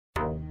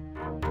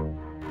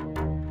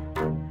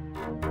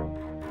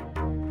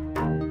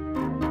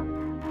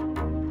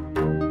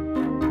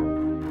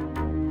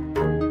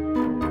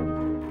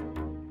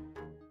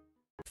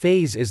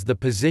Phase is the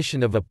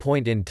position of a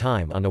point in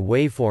time on a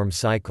waveform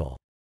cycle.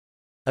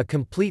 A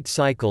complete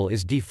cycle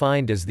is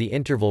defined as the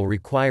interval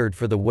required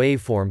for the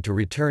waveform to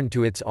return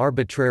to its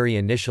arbitrary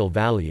initial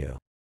value.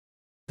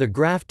 The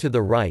graph to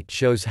the right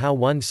shows how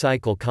one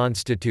cycle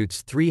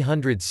constitutes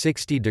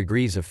 360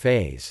 degrees of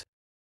phase.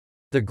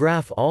 The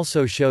graph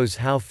also shows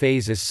how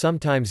phase is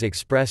sometimes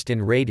expressed in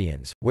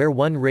radians, where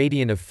 1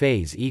 radian of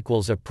phase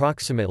equals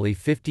approximately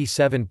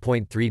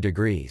 57.3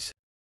 degrees.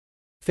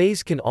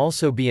 Phase can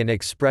also be an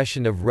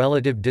expression of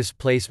relative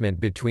displacement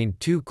between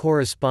two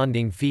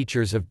corresponding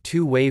features of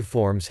two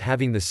waveforms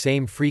having the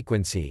same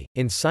frequency.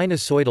 In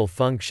sinusoidal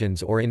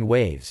functions or in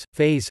waves,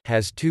 phase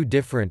has two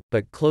different,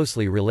 but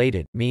closely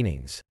related,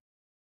 meanings.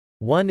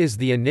 One is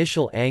the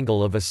initial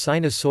angle of a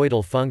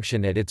sinusoidal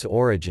function at its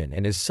origin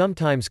and is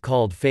sometimes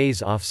called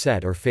phase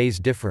offset or phase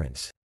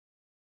difference.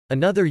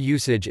 Another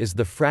usage is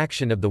the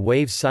fraction of the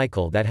wave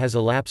cycle that has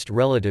elapsed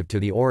relative to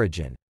the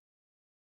origin.